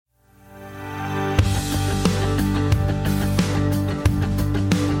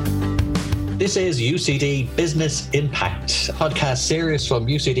This is UCD Business Impact, a podcast series from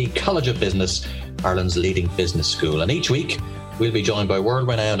UCD College of Business, Ireland's leading business school. And each week, we'll be joined by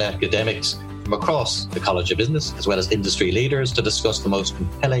world-renowned academics from across the College of Business, as well as industry leaders, to discuss the most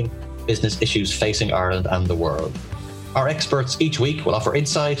compelling business issues facing Ireland and the world. Our experts each week will offer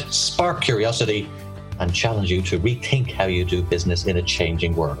insight, spark curiosity, and challenge you to rethink how you do business in a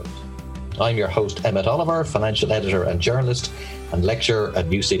changing world. I'm your host, Emmett Oliver, financial editor and journalist, and lecturer at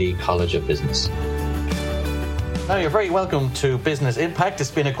UCD College of Business. Now, you're very welcome to Business Impact. It's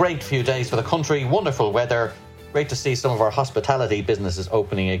been a great few days for the country, wonderful weather. Great to see some of our hospitality businesses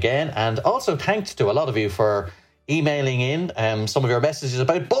opening again. And also thanks to a lot of you for emailing in some of your messages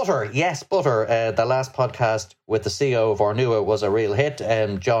about butter. Yes, butter. The last podcast with the CEO of Ornua was a real hit.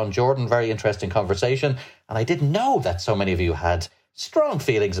 John Jordan, very interesting conversation. And I didn't know that so many of you had strong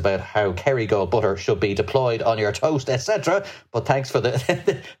feelings about how Kerrygold butter should be deployed on your toast, etc. But thanks for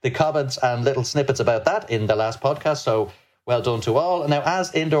the comments and little snippets about that in the last podcast. So well done to all. Now,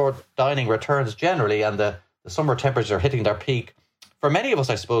 as indoor dining returns generally and the summer temperatures are hitting their peak, for many of us,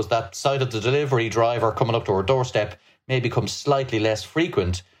 I suppose, that sight of the delivery driver coming up to our doorstep may become slightly less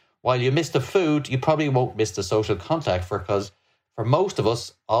frequent. While you miss the food, you probably won't miss the social contact, because for most of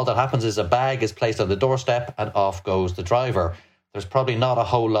us, all that happens is a bag is placed on the doorstep and off goes the driver. There's probably not a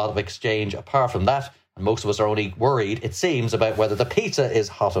whole lot of exchange apart from that, and most of us are only worried, it seems, about whether the pizza is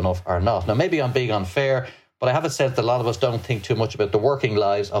hot enough or not. Now, maybe I'm being unfair, but I have a sense that a lot of us don't think too much about the working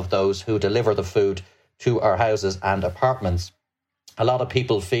lives of those who deliver the food to our houses and apartments. A lot of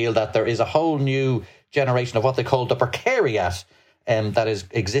people feel that there is a whole new generation of what they call the precariat that is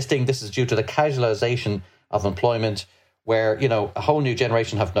existing. This is due to the casualisation of employment, where, you know, a whole new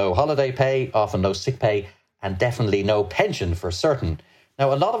generation have no holiday pay, often no sick pay, and definitely no pension for certain.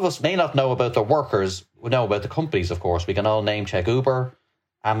 Now, a lot of us may not know about the workers. We know about the companies, of course. We can all name check Uber,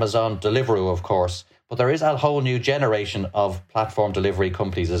 Amazon, Deliveroo, of course. But there is a whole new generation of platform delivery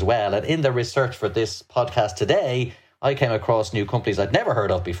companies as well. And in the research for this podcast today, I came across new companies I'd never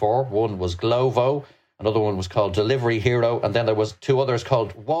heard of before. One was Glovo, another one was called Delivery Hero, and then there was two others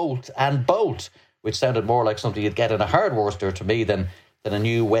called Wolt and Bolt, which sounded more like something you'd get in a hardware store to me than a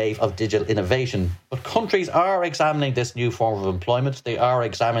new wave of digital innovation. But countries are examining this new form of employment. They are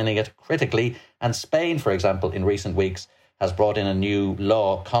examining it critically. And Spain, for example, in recent weeks, has brought in a new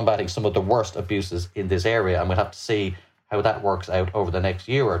law combating some of the worst abuses in this area. And we'll have to see how that works out over the next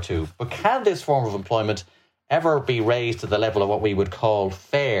year or two. But can this form of employment ever be raised to the level of what we would call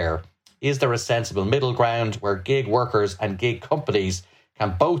fair? Is there a sensible middle ground where gig workers and gig companies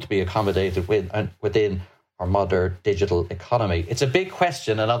can both be accommodated within our modern digital economy? It's a big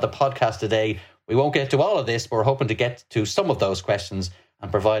question, and on the podcast today, we won't get to all of this, but we're hoping to get to some of those questions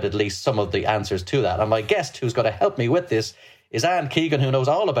and provide at least some of the answers to that. And my guest who's going to help me with this is Anne Keegan, who knows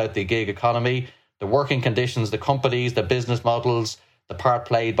all about the gig economy, the working conditions, the companies, the business models, the part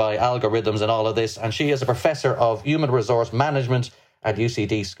played by algorithms and all of this. And she is a professor of human resource management at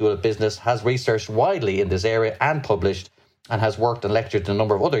UCD School of Business, has researched widely in this area and published, and has worked and lectured in a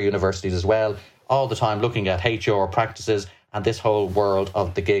number of other universities as well, all the time looking at HR practices and this whole world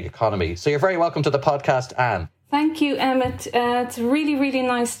of the gig economy. So you're very welcome to the podcast, Anne. Thank you, Emmett. It's really, really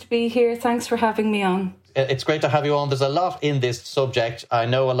nice to be here. Thanks for having me on. It's great to have you on. There's a lot in this subject. I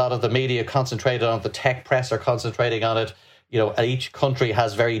know a lot of the media concentrated on it, the tech press are concentrating on it. You know, each country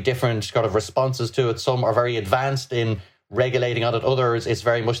has very different sort of responses to it. Some are very advanced in regulating on it. Others, it's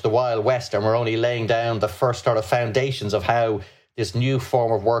very much the Wild West, and we're only laying down the first sort of foundations of how this new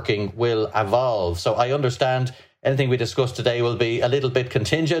form of working will evolve. So I understand anything we discuss today will be a little bit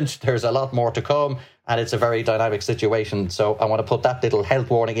contingent. There's a lot more to come, and it's a very dynamic situation. So I want to put that little health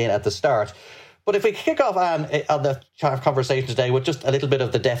warning in at the start. But if we kick off, Anne, on the conversation today with just a little bit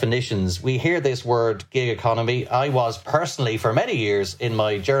of the definitions, we hear this word gig economy. I was personally, for many years in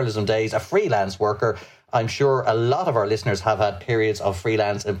my journalism days, a freelance worker. I'm sure a lot of our listeners have had periods of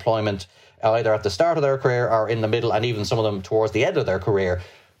freelance employment, either at the start of their career or in the middle, and even some of them towards the end of their career.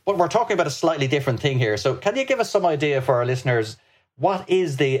 But we're talking about a slightly different thing here. So can you give us some idea for our listeners, what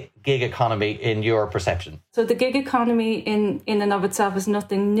is the gig economy in your perception? So the gig economy in and of itself is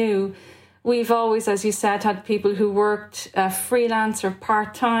nothing new. We've always, as you said, had people who worked freelance or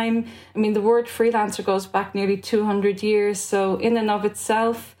part-time. I mean, the word freelancer goes back nearly 200 years. So in and of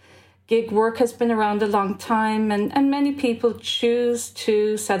itself, gig work has been around a long time, and many people choose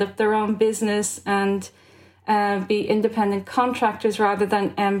to set up their own business and be independent contractors rather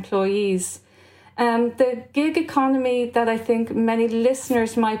than employees. The gig economy that I think many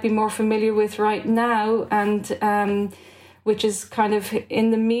listeners might be more familiar with right now, and which is kind of in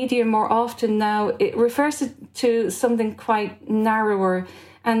the media more often now, it refers to something quite narrower.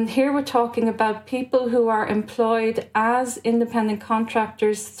 And here we're talking about people who are employed as independent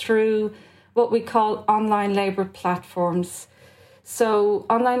contractors through what we call online labour platforms. So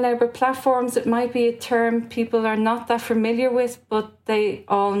online labour platforms, it might be a term people are not that familiar with, but they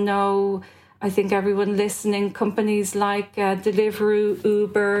all know, I think everyone listening, companies like Deliveroo,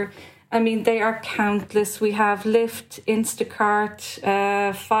 Uber. I mean, they are countless. We have Lyft, Instacart,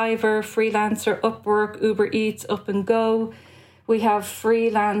 Fiverr, Freelancer, Upwork, Uber Eats, Up and Go. We have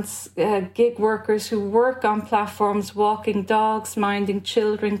freelance gig workers who work on platforms, walking dogs, minding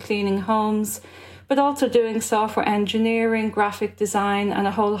children, cleaning homes, but also doing software engineering, graphic design, and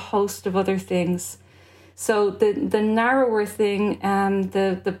a whole host of other things. So the narrower thing,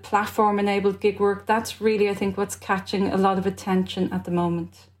 the platform-enabled gig work, that's really, I think, what's catching a lot of attention at the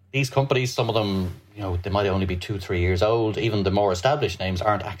moment. These companies, some of them, they might only be 2-3 years old. Even the more established names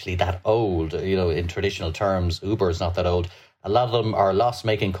aren't actually that old. In traditional terms, Uber is not that old. A lot of them are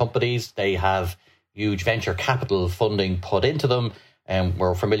loss-making companies. They have huge venture capital funding put into them. And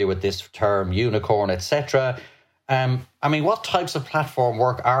we're familiar with this term, unicorn, etc. What types of platform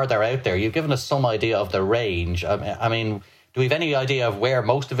work are there out there? You've given us some idea of the range. Do we have any idea of where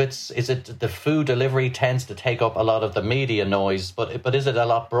most of is it the food delivery tends to take up a lot of the media noise, but is it a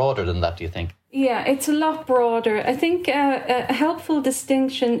lot broader than that, do you think? Yeah, it's a lot broader. I think a helpful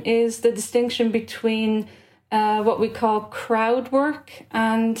distinction is the distinction between what we call crowd work,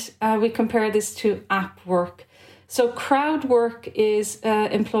 and we compare this to app work. So crowd work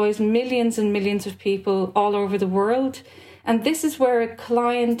employs millions and millions of people all over the world. And this is where a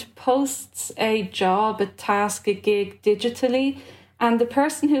client posts a job, a task, a gig digitally. And the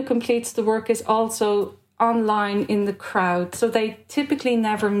person who completes the work is also online in the crowd. So they typically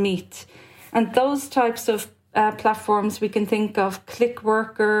never meet. And those types of platforms, we can think of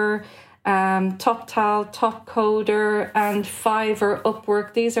Clickworker, TopTal, Topcoder, and Fiverr,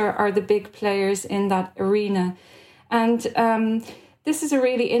 Upwork. These are the big players in that arena. And this is a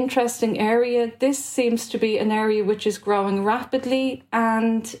really interesting area. This seems to be an area which is growing rapidly,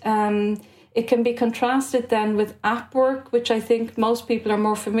 and it can be contrasted then with app work, which I think most people are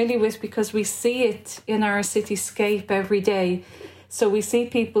more familiar with because we see it in our cityscape every day. So we see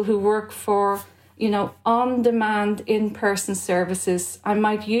people who work for, on-demand in-person services. I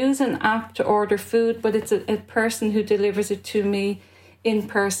might use an app to order food, but it's a person who delivers it to me in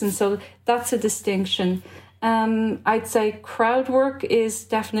person. So that's a distinction. I'd say crowd work is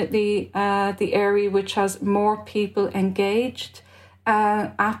definitely the area which has more people engaged.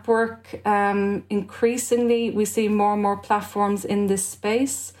 App work, increasingly, we see more and more platforms in this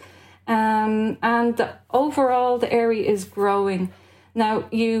space. And overall, the area is growing. Now,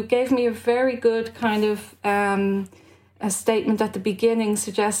 you gave me a very good kind of a statement at the beginning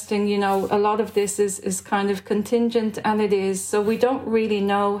suggesting, a lot of this is kind of contingent, and it is. So we don't really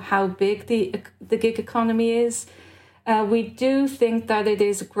know how big the gig economy is. We do think that it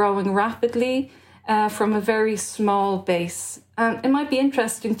is growing rapidly from a very small base. It might be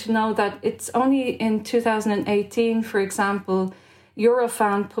interesting to know that it's only in 2018, for example,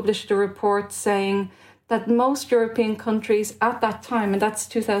 Eurofound published a report saying that most European countries at that time, and that's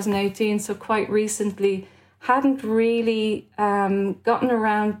 2018, so quite recently, hadn't really gotten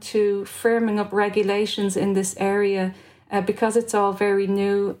around to firming up regulations in this area because it's all very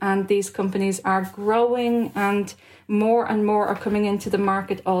new, and these companies are growing and more are coming into the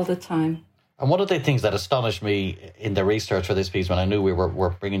market all the time. And one of the things that astonished me in the research for this piece when I knew we were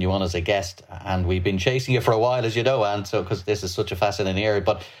bringing you on as a guest, and we've been chasing you for a while, as you know, Anne, so because this is such a fascinating area,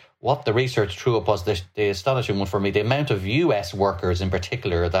 but what the research threw up was the astonishing one for me, the amount of US workers in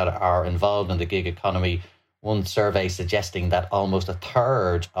particular that are involved in the gig economy. One survey suggesting that almost a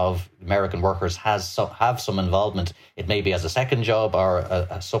third of American workers have some involvement. It may be as a second job or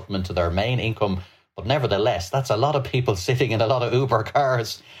a supplement to their main income, but nevertheless, that's a lot of people sitting in a lot of Uber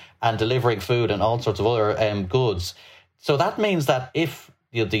cars and delivering food and all sorts of other goods. So that means that if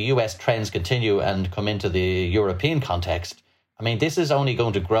the US trends continue and come into the European context, this is only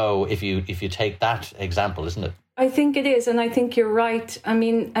going to grow if you take that example, isn't it? I think it is, and I think you're right.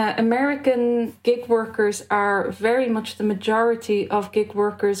 American gig workers are very much the majority of gig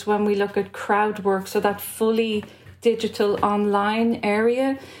workers when we look at crowd work, so that fully digital online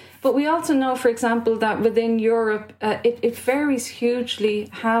area. But we also know, for example, that within Europe, it varies hugely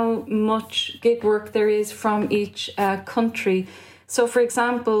how much gig work there is from each country. So, for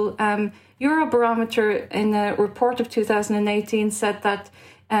example, Eurobarometer in a report of 2018 said that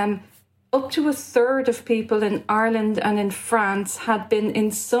up to a third of people in Ireland and in France had been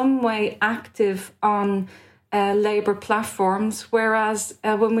in some way active on labour platforms, whereas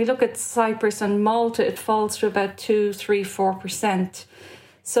when we look at Cyprus and Malta, it falls to about 2, 3, 4%.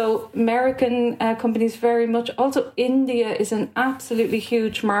 So American companies very much. Also, India is an absolutely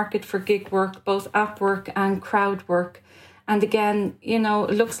huge market for gig work, both app work and crowd work. And again, you know,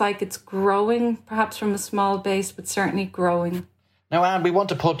 it looks like it's growing, perhaps from a small base, but certainly growing. Now, Anne, we want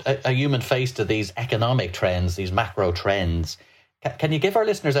to put a human face to these economic trends, these macro trends. Can you give our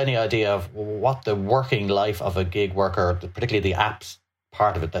listeners any idea of what the working life of a gig worker, particularly the apps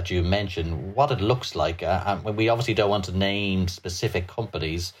part of it that you mentioned, what it looks like? We obviously don't want to name specific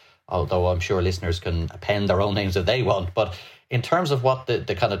companies, although I'm sure listeners can append their own names if they want. But in terms of what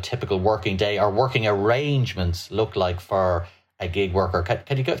the kind of typical working day or working arrangements look like for a gig worker,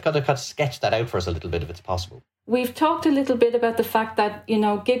 can you kind of sketch that out for us a little bit if it's possible? We've talked a little bit about the fact that, you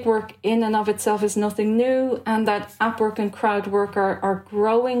know, gig work in and of itself is nothing new, and that app work and crowd work are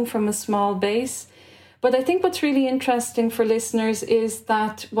growing from a small base. But I think what's really interesting for listeners is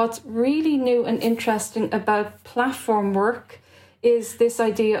that what's really new and interesting about platform work is this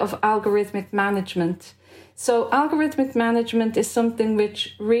idea of algorithmic management. So algorithmic management is something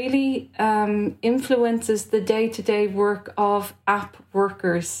which really influences the day-to-day work of app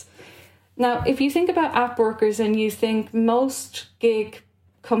workers. Now, if you think about app workers and you think most gig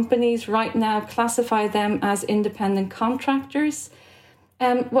companies right now classify them as independent contractors,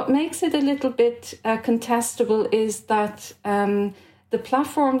 what makes it a little bit contestable is that the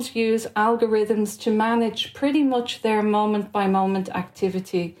platforms use algorithms to manage pretty much their moment-by-moment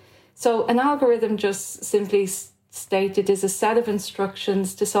activity. So an algorithm, just simply stated, is a set of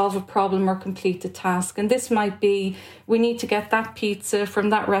instructions to solve a problem or complete a task. And this might be, we need to get that pizza from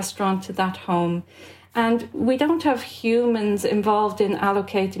that restaurant to that home. And we don't have humans involved in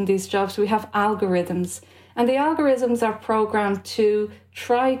allocating these jobs. We have algorithms. And the algorithms are programmed to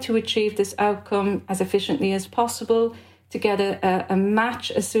try to achieve this outcome as efficiently as possible, to get a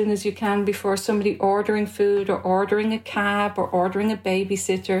match as soon as you can before somebody ordering food or ordering a cab or ordering a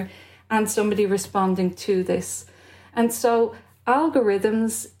babysitter, and somebody responding to this. And so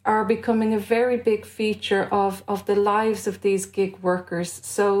algorithms are becoming a very big feature of the lives of these gig workers.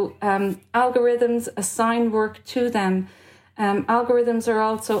 So algorithms assign work to them. Algorithms are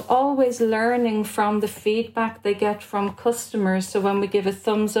also always learning from the feedback they get from customers. So when we give a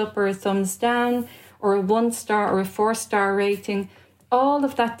thumbs up or a thumbs down, or a 1-star or a 4-star rating, all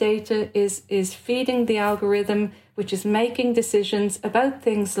of that data is feeding the algorithm, which is making decisions about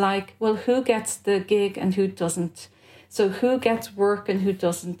things like, well, who gets the gig and who doesn't? So who gets work and who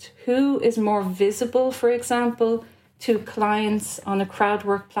doesn't? Who is more visible, for example, to clients on a crowd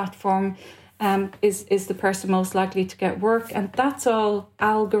work platform? Is the person most likely to get work? And that's all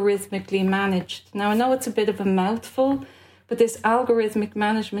algorithmically managed. Now, I know it's a bit of a mouthful, but this algorithmic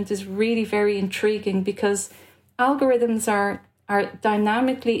management is really very intriguing, because algorithms are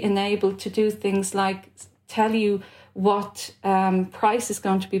dynamically enabled to do things like tell you what price is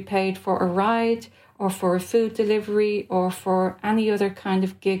going to be paid for a ride, or for a food delivery, or for any other kind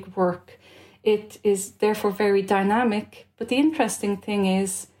of gig work. It is therefore very dynamic. But the interesting thing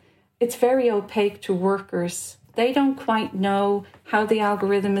is, it's very opaque to workers. They don't quite know how the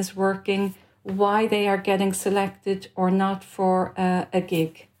algorithm is working, why they are getting selected or not for a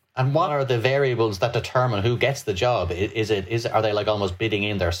gig. And what are the variables that determine who gets the job? Are they like almost bidding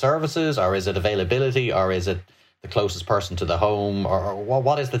in their services, or is it availability, or is it the closest person to the home, or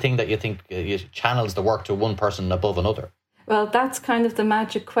what is the thing that you think channels the work to one person above another? Well, that's kind of the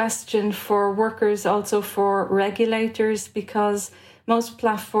magic question for workers, also for regulators, because most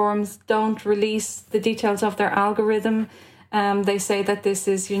platforms don't release the details of their algorithm. They say that this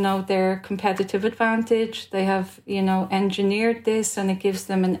is, their competitive advantage. They have, engineered this and it gives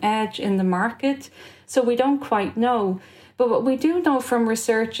them an edge in the market. So we don't quite know. But what we do know from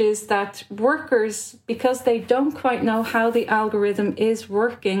research is that workers, because they don't quite know how the algorithm is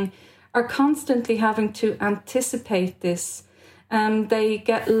working, are constantly having to anticipate this. They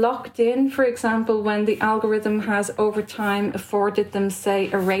get locked in, for example, when the algorithm has over time afforded them, say,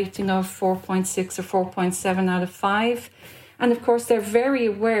 a rating of 4.6 or 4.7 out of 5. And of course, they're very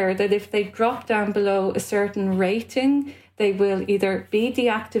aware that if they drop down below a certain rating, they will either be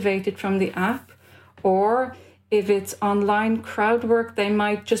deactivated from the app, or if it's online crowd work, they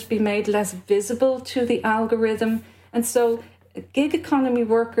might just be made less visible to the algorithm. And so gig economy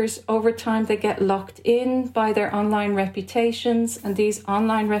workers, over time, they get locked in by their online reputations, and these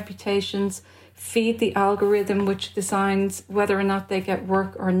online reputations feed the algorithm, which decides whether or not they get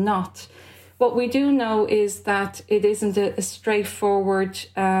work or not. What we do know is that it isn't a straightforward,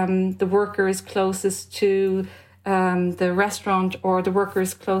 the worker is closest to the restaurant, or the worker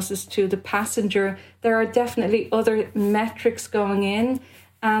is closest to the passenger. There are definitely other metrics going in,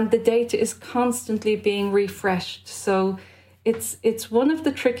 and the data is constantly being refreshed. So it's one of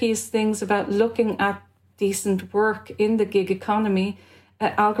the trickiest things about looking at decent work in the gig economy.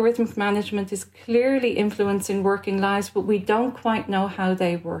 Algorithmic management is clearly influencing working lives, but we don't quite know how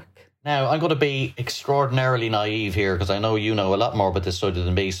they work. Now, I'm going to be extraordinarily naive here because I know you know a lot more about this study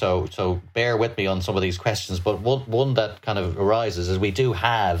than me, so bear with me on some of these questions. But one that kind of arises is we do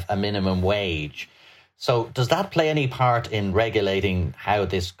have a minimum wage. So does that play any part in regulating how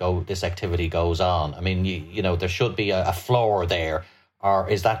this activity goes on? I mean, you know, there should be a floor there, or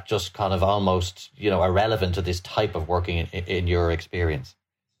is that just kind of almost, you know, irrelevant to this type of working in your experience?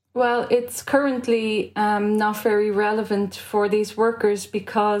 Well, it's currently not very relevant for these workers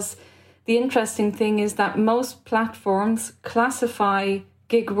because the interesting thing is that most platforms classify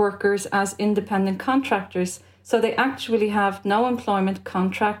gig workers as independent contractors. So they actually have no employment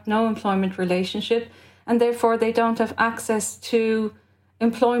contract, no employment relationship, and therefore they don't have access to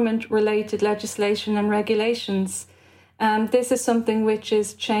employment-related legislation and regulations. This is something which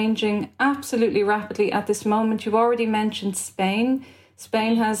is changing absolutely rapidly at this moment. You already mentioned Spain.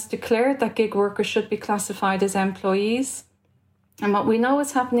 Spain has declared that gig workers should be classified as employees. And what we know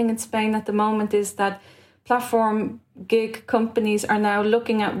is happening in Spain at the moment is that platform gig companies are now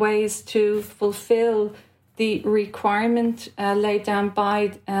looking at ways to fulfill the requirement laid down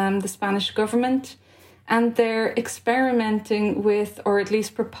by the Spanish government. And they're experimenting with, or at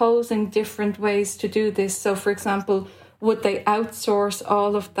least proposing different ways to do this. So, for example, would they outsource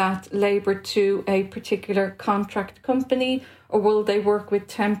all of that labour to a particular contract company, or will they work with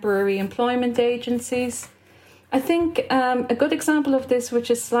temporary employment agencies? I think a good example of this, which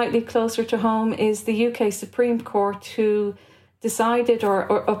is slightly closer to home, is the UK Supreme Court, who decided or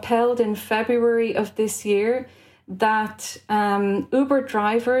upheld in February of this year that Uber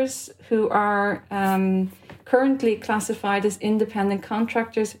drivers who are currently classified as independent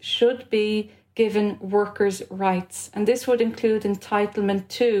contractors should be given workers' rights. And this would include entitlement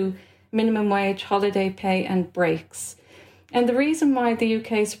to minimum wage, holiday pay and breaks. And the reason why the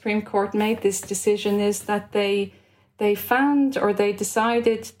UK Supreme Court made this decision is that they found, or they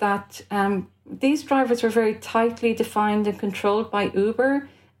decided that these drivers were very tightly defined and controlled by Uber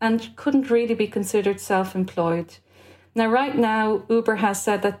and couldn't really be considered self-employed. Now, right now, Uber has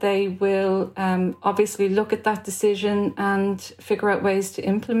said that they will obviously look at that decision and figure out ways to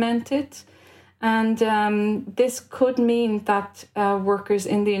implement it. And this could mean that workers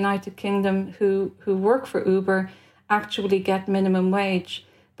in the United Kingdom who work for Uber actually get minimum wage.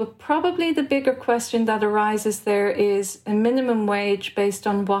 But probably the bigger question that arises there is a minimum wage based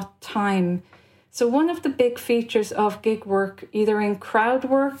on what time. So one of the big features of gig work, either in crowd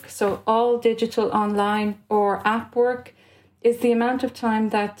work, so all digital online, or app work, is the amount of time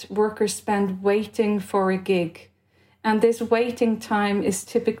that workers spend waiting for a gig. And this waiting time is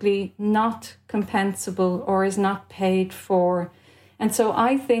typically not compensable or is not paid for. And so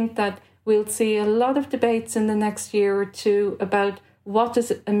I think that we'll see a lot of debates in the next year or two about what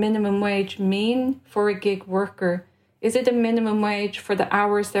does a minimum wage mean for a gig worker. Is it a minimum wage for the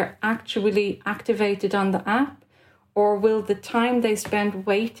hours they're actually activated on the app? Or will the time they spend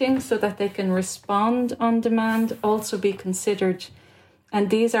waiting so that they can respond on demand also be considered? And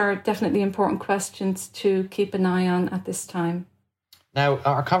these are definitely important questions to keep an eye on at this time. Now,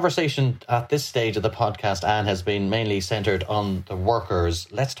 our conversation at this stage of the podcast, Anne, has been mainly centred on the workers.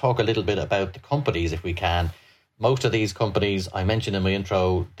 Let's talk a little bit about the companies, if we can. Most of these companies, I mentioned in my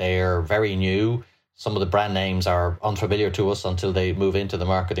intro, they're very new. Some of the brand names are unfamiliar to us until they move into the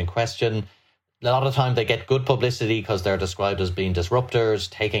market in question. A lot of the time they get good publicity because they're described as being disruptors,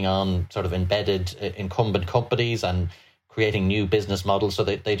 taking on sort of embedded incumbent companies and creating new business models. So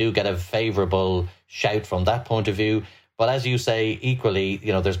they do get a favourable shout from that point of view. But as you say, equally,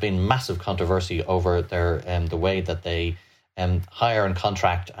 you know, there's been massive controversy over their the way that they hire and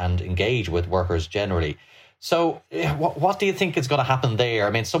contract and engage with workers generally. So what do you think is going to happen there? I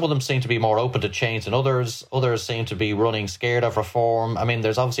mean, some of them seem to be more open to change than others. Others seem to be running scared of reform. I mean,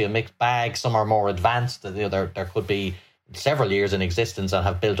 there's obviously a mixed bag. Some are more advanced. You know, there could be several years in existence and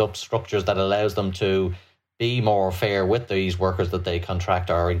have built up structures that allows them to be more fair with these workers that they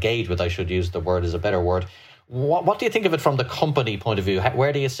contract or engage with. I should use the word as a better word. What do you think of it from the company point of view?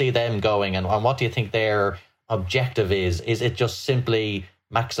 Where do you see them going, and what do you think their objective is? Is it just simply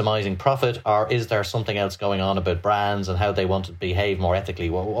maximizing profit, or is there something else going on about brands and how they want to behave more ethically?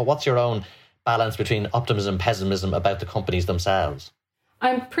 What's your own balance between optimism and pessimism about the companies themselves?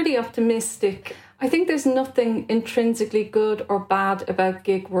 I'm pretty optimistic. I think there's nothing intrinsically good or bad about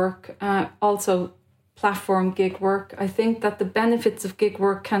gig work, also platform gig work. I think that the benefits of gig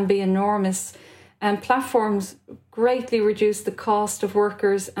work can be enormous. And platforms greatly reduce the cost of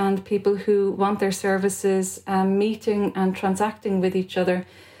workers and people who want their services meeting and transacting with each other.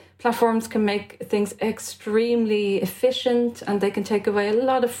 Platforms can make things extremely efficient, and they can take away a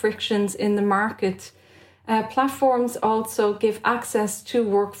lot of frictions in the market. Platforms also give access to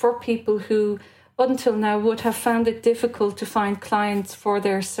work for people who until now would have found it difficult to find clients for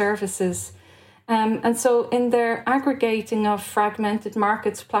their services. And so in their aggregating of fragmented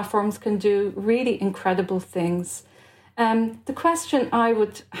markets, platforms can do really incredible things. The question I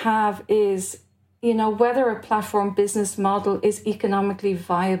would have is, whether a platform business model is economically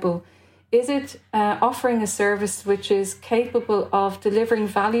viable. Is it offering a service which is capable of delivering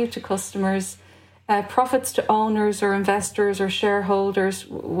value to customers, profits to owners or investors or shareholders,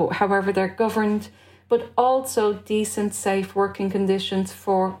 however they're governed, but also decent, safe working conditions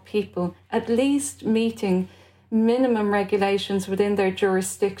for people, at least meeting minimum regulations within their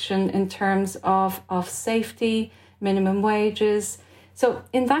jurisdiction in terms of safety, minimum wages. So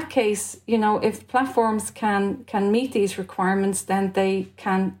in that case, if platforms can meet these requirements, then they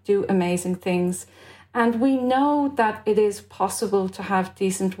can do amazing things. And we know that it is possible to have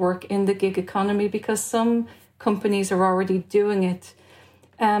decent work in the gig economy because some companies are already doing it.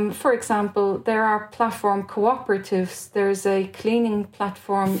 For example, there are platform cooperatives. There's a cleaning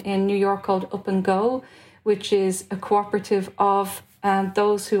platform in New York called Up and Go, which is a cooperative of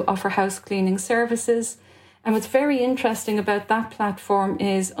those who offer house cleaning services. And what's very interesting about that platform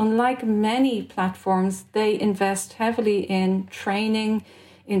is, unlike many platforms, they invest heavily in training,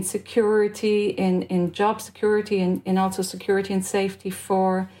 in security, in job security, and in also security and safety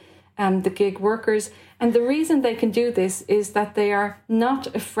for the gig workers. And the reason they can do this is that they are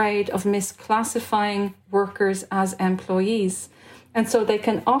not afraid of misclassifying workers as employees. And so they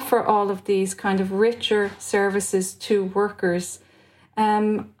can offer all of these kind of richer services to workers.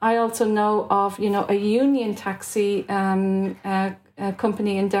 I also know of, a union taxi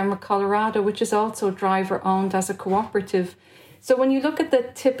company in Denver, Colorado, which is also driver owned as a cooperative. So when you look at the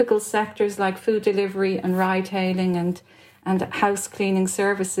typical sectors like food delivery and ride hailing and house cleaning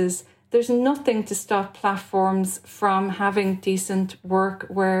services, there's nothing to stop platforms from having decent work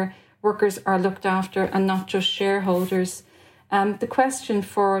where workers are looked after and not just shareholders. The question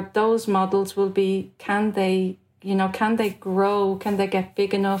for those models will be, can they grow? Can they get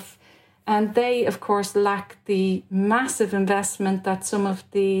big enough? And they, of course, lack the massive investment that some of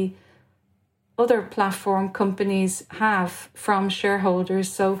the other platform companies have from shareholders.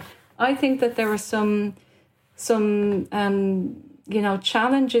 So I think that there are some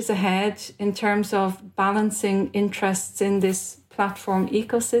challenges ahead in terms of balancing interests in this platform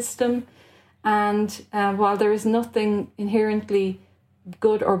ecosystem. And while there is nothing inherently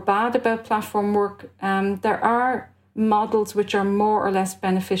good or bad about platform work, there are models which are more or less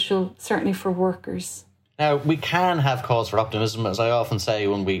beneficial, certainly for workers. Now, we can have cause for optimism. As I often say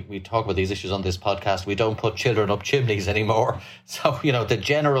when we talk about these issues on this podcast, we don't put children up chimneys anymore. So, the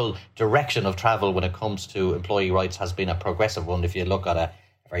general direction of travel when it comes to employee rights has been a progressive one if you look at a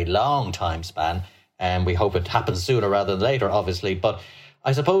very long time span. And we hope it happens sooner rather than later, obviously. But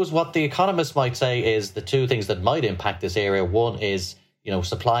I suppose what the economists might say is the two things that might impact this area. One is,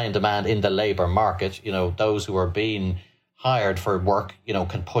 supply and demand in the labour market. Those who are being hired for work,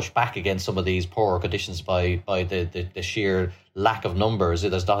 can push back against some of these poorer conditions by the sheer lack of numbers.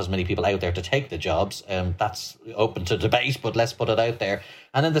 There's not as many people out there to take the jobs. That's open to debate, but let's put it out there.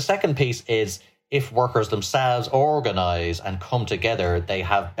 And then the second piece is, if workers themselves organise and come together, they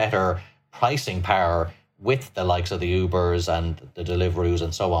have better pricing power with the likes of the Ubers and the Deliveroos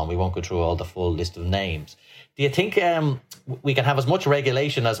and so on. We won't go through all the full list of names. Do you think we can have as much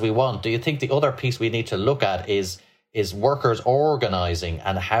regulation as we want? Do you think the other piece we need to look at is workers organising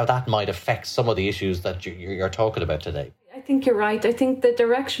and how that might affect some of the issues that you're talking about today? I think you're right. I think the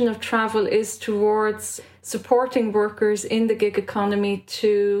direction of travel is towards supporting workers in the gig economy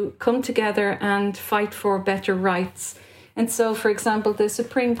to come together and fight for better rights. And so, for example, the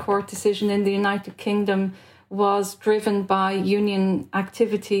Supreme Court decision in the United Kingdom was driven by union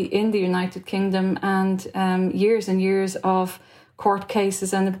activity in the United Kingdom and years of court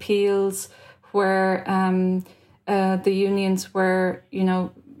cases and appeals where the unions were,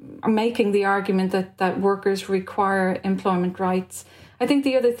 are making the argument that workers require employment rights. I think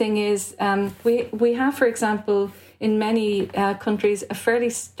the other thing is we have, for example, in many countries, a fairly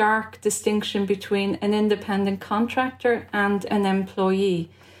stark distinction between an independent contractor and an employee.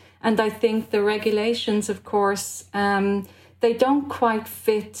 And I think the regulations, of course, they don't quite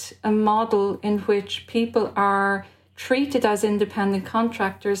fit a model in which people are treated as independent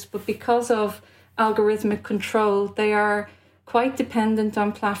contractors, but because of algorithmic control, they are quite dependent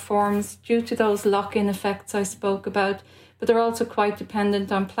on platforms due to those lock-in effects I spoke about, but they're also quite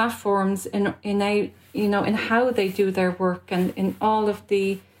dependent on platforms in how they do their work and in all of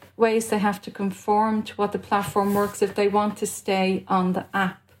the ways they have to conform to what the platform works if they want to stay on the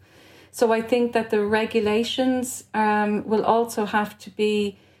app. So I think that the regulations will also have to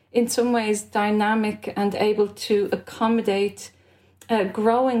be in some ways dynamic and able to accommodate a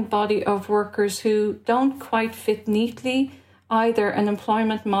growing body of workers who don't quite fit neatly either an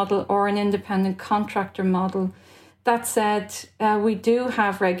employment model or an independent contractor model. That said, we do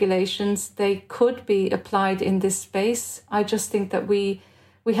have regulations. They could be applied in this space. I just think that we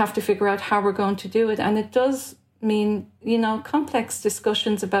have to figure out how we're going to do it. And it does mean, complex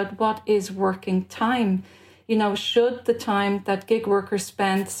discussions about what is working time. Should the time that gig workers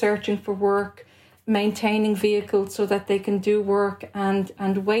spend searching for work, maintaining vehicles so that they can do work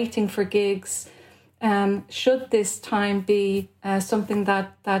and waiting for gigs, should this time be something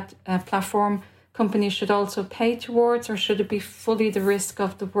that platform companies should also pay towards, or should it be fully the risk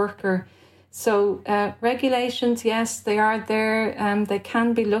of the worker? So regulations, yes, they are there. They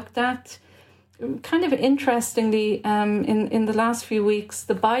can be looked at. Kind of interestingly, in the last few weeks,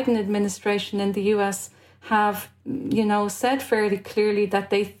 the Biden administration in the US have, said fairly clearly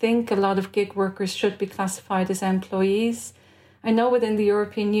that they think a lot of gig workers should be classified as employees. I know within the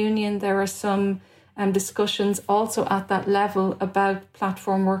European Union there are some discussions also at that level about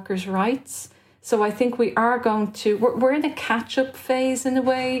platform workers' rights. So I think we are we're in a catch-up phase in a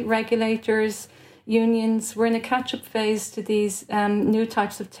way, regulators, unions, we're in a catch-up phase to these new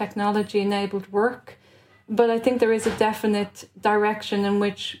types of technology-enabled work. But I think there is a definite direction in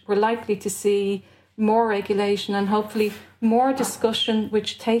which we're likely to see more regulation and hopefully more discussion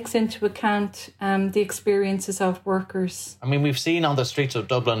which takes into account the experiences of workers. I mean, we've seen on the streets of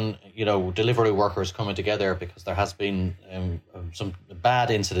Dublin, delivery workers coming together because there has been some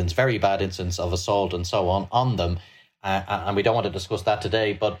bad incidents, very bad incidents of assault and so on them. And we don't want to discuss that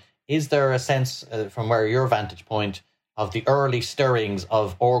today. But is there a sense, from where your vantage point, of the early stirrings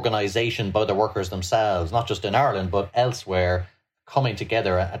of organisation by the workers themselves, not just in Ireland, but elsewhere, coming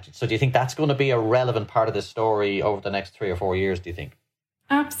together? So do you think that's going to be a relevant part of this story over the next 3 or 4 years, do you think?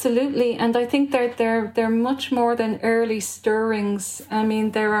 Absolutely. And I think they're much more than early stirrings. I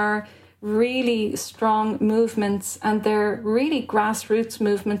mean, there are really strong movements and they're really grassroots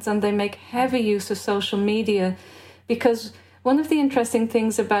movements, and they make heavy use of social media, because one of the interesting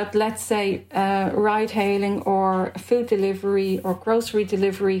things about, let's say, ride hailing or food delivery or grocery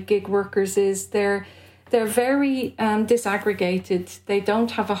delivery gig workers is they're very disaggregated. They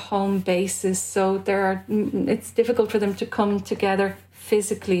don't have a home basis, so it's difficult for them to come together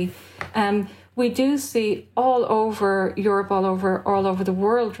physically. We do see all over Europe, all over the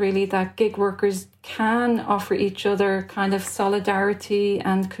world, really, that gig workers can offer each other kind of solidarity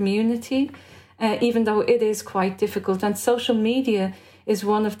and community, even though it is quite difficult. And social media is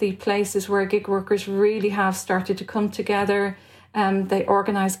one of the places where gig workers really have started to come together. They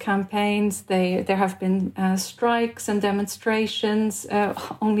organise campaigns. There have been strikes and demonstrations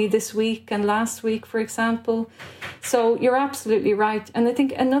only this week and last week, for example. So you're absolutely right. And I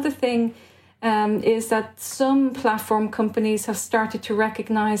think another thing is that some platform companies have started to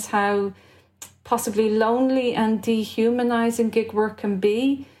recognise how possibly lonely and dehumanising gig work can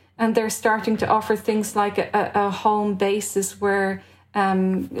be. And they're starting to offer things like a home basis where,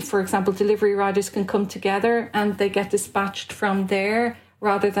 for example, delivery riders can come together and they get dispatched from there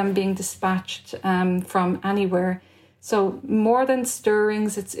rather than being dispatched from anywhere. So more than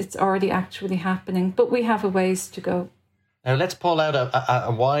stirrings, it's already actually happening, but we have a ways to go. Now, let's pull out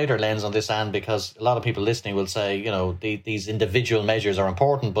a wider lens on this, Anne, because a lot of people listening will say, these individual measures are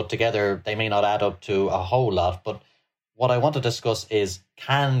important, but together they may not add up to a whole lot. But what I want to discuss is,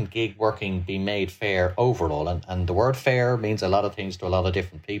 can gig working be made fair overall? And the word fair means a lot of things to a lot of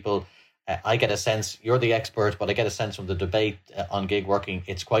different people. I get a sense, you're the expert, but I get a sense from the debate on gig working,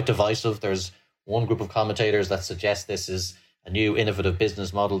 it's quite divisive. There's one group of commentators that suggest this is a new innovative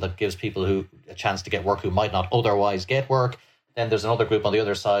business model that gives people a chance to get work who might not otherwise get work. Then there's another group on the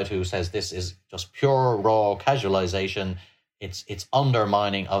other side who says this is just pure, raw casualization. It's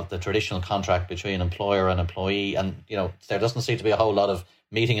undermining of the traditional contract between employer and employee. And, there doesn't seem to be a whole lot of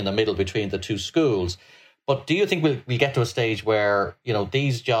meeting in the middle between the two schools. But do you think we'll get to a stage where,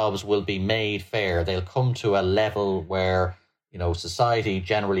 these jobs will be made fair? They'll come to a level where, society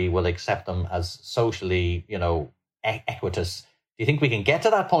generally will accept them as socially, equitous. Do you think we can get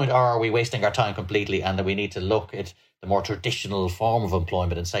to that point, or are we wasting our time completely and that we need to look at the more traditional form of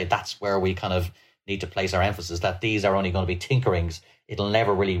employment and say that's where we kind of need to place our emphasis, that these are only going to be tinkerings? It'll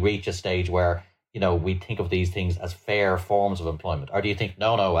never really reach a stage where we think of these things as fair forms of employment? Or do you think,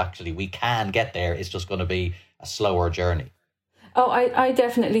 no, actually, we can get there. It's just going to be a slower journey? Oh, I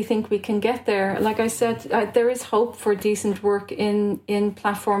definitely think we can get there. Like I said, there is hope for decent work in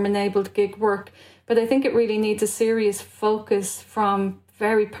platform-enabled gig work. But I think it really needs a serious focus from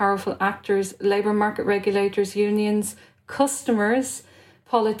very powerful actors, labour market regulators, unions, customers,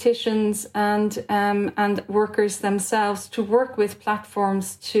 politicians and workers themselves to work with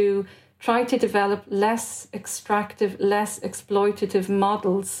platforms to try to develop less extractive, less exploitative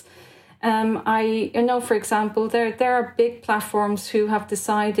models. I know, for example, there are big platforms who have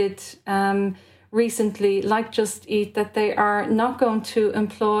decided recently, like Just Eat, that they are not going to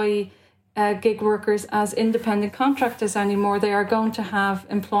employ gig workers as independent contractors anymore. They are going to have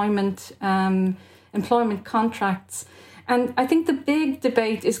employment contracts. And I think the big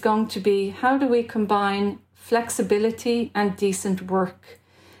debate is going to be, how do we combine flexibility and decent work?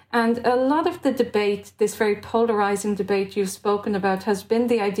 And a lot of the debate, this very polarizing debate you've spoken about, has been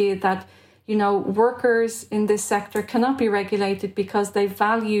the idea that, workers in this sector cannot be regulated because they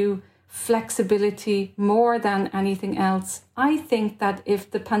value flexibility more than anything else. I think that if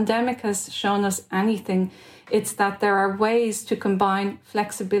the pandemic has shown us anything, it's that there are ways to combine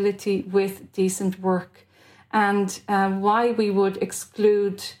flexibility with decent work. And why we would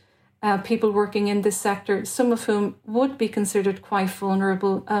exclude people working in this sector, some of whom would be considered quite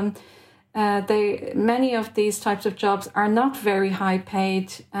vulnerable. Many of these types of jobs are not very high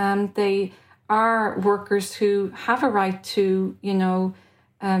paid. They are workers who have a right to,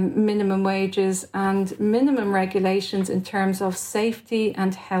 minimum wages and minimum regulations in terms of safety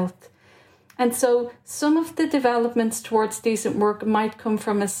and health. And so some of the developments towards decent work might come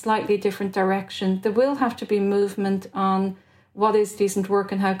from a slightly different direction. There will have to be movement on what is decent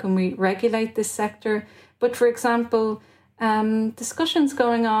work and how can we regulate this sector. But for example, discussions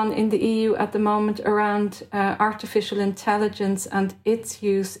going on in the EU at the moment around artificial intelligence and its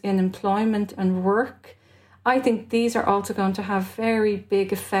use in employment and work. I think these are also going to have very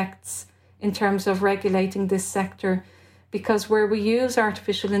big effects in terms of regulating this sector, because where we use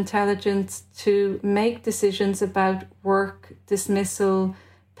artificial intelligence to make decisions about work, dismissal,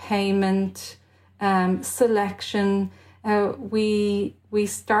 payment, selection, we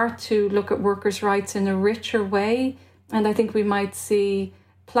start to look at workers' rights in a richer way. And I think we might see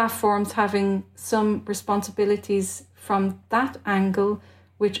platforms having some responsibilities from that angle,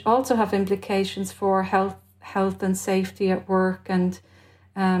 which also have implications for health and safety at work and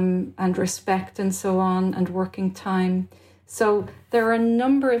respect and so on, and working time. So there are a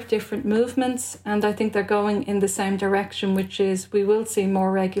number of different movements, and I think they're going in the same direction, which is we will see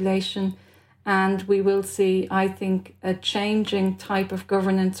more regulation, and we will see, I think, a changing type of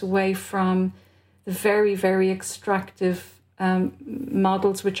governance away from the very, very extractive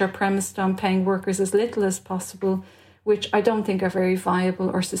models which are premised on paying workers as little as possible, which I don't think are very viable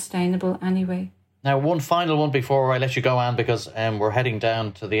or sustainable anyway. Now, one final one before I let you go, Anne, because we're heading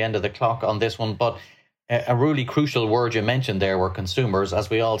down to the end of the clock on this one, but a really crucial word you mentioned there were consumers. As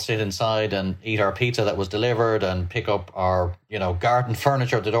we all sit inside and eat our pizza that was delivered and pick up our, garden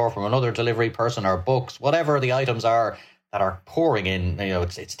furniture at the door from another delivery person, our books, whatever the items are that are pouring in,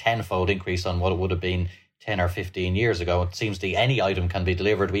 it's tenfold increase on what it would have been 10 or 15 years ago. It seems any item can be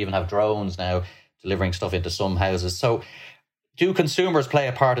delivered. We even have drones now delivering stuff into some houses. So do consumers play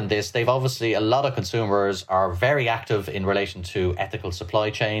a part in this? They've obviously, a lot of consumers are very active in relation to ethical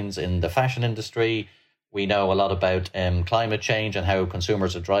supply chains in the fashion industry. We know a lot about climate change and how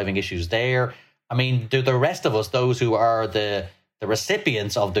consumers are driving issues there. I mean, do the rest of us, those who are the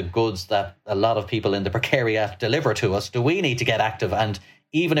recipients of the goods that a lot of people in the precariat deliver to us, do we need to get active? And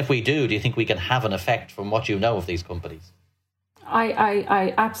even if we do you think we can have an effect from what you know of these companies?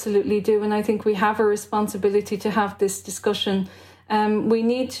 I absolutely do. And I think we have a responsibility to have this discussion. We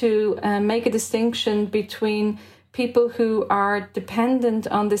need to make a distinction between people who are dependent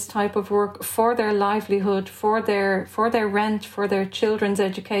on this type of work for their livelihood, for their rent, for their children's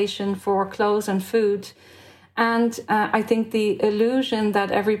education, for clothes and food. And I think the illusion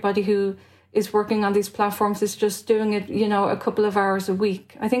that everybody who is working on these platforms is just doing it, a couple of hours a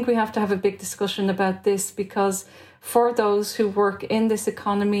week. I think we have to have a big discussion about this, because for those who work in this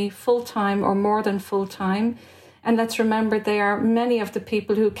economy full-time or more than full-time, and let's remember they are many of the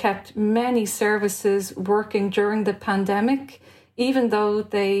people who kept many services working during the pandemic, even though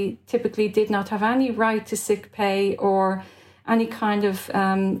they typically did not have any right to sick pay or any kind of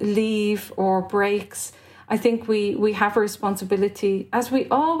leave or breaks. I think we have a responsibility, as we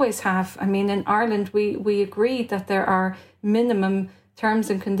always have. I mean, in Ireland, we agreed that there are minimum terms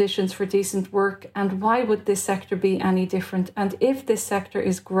and conditions for decent work. And why would this sector be any different? And if this sector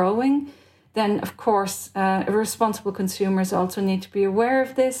is growing, then of course responsible consumers also need to be aware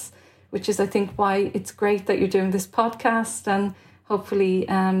of this, which is I think why it's great that you're doing this podcast, and hopefully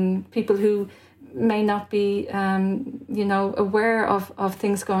people who may not be aware of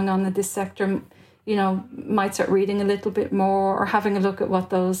things going on in this sector, might start reading a little bit more or having a look at what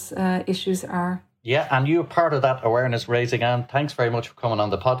those issues are. Yeah, and you're part of that awareness raising, Anne. Thanks very much for coming on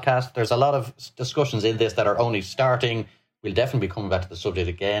the podcast. There's a lot of discussions in this that are only starting. We'll definitely be coming back to the subject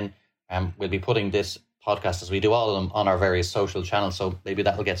again. We'll be putting this podcast, as we do all of them, on our various social channels, so maybe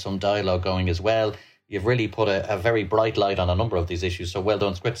that will get some dialogue going as well. You've really put a very bright light on a number of these issues, so well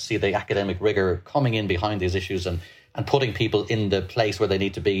done. It's great to see the academic rigour coming in behind these issues and putting people in the place where they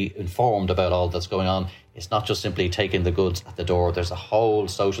need to be informed about all that's going on. It's not just simply taking the goods at the door. There's a whole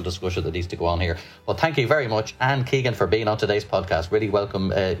social discussion that needs to go on here. Well, thank you very much, Anne Keegan, for being on today's podcast. Really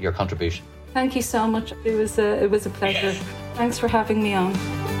welcome your contribution. Thank you so much. It was a pleasure. Thanks for having me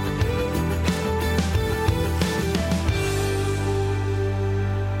on.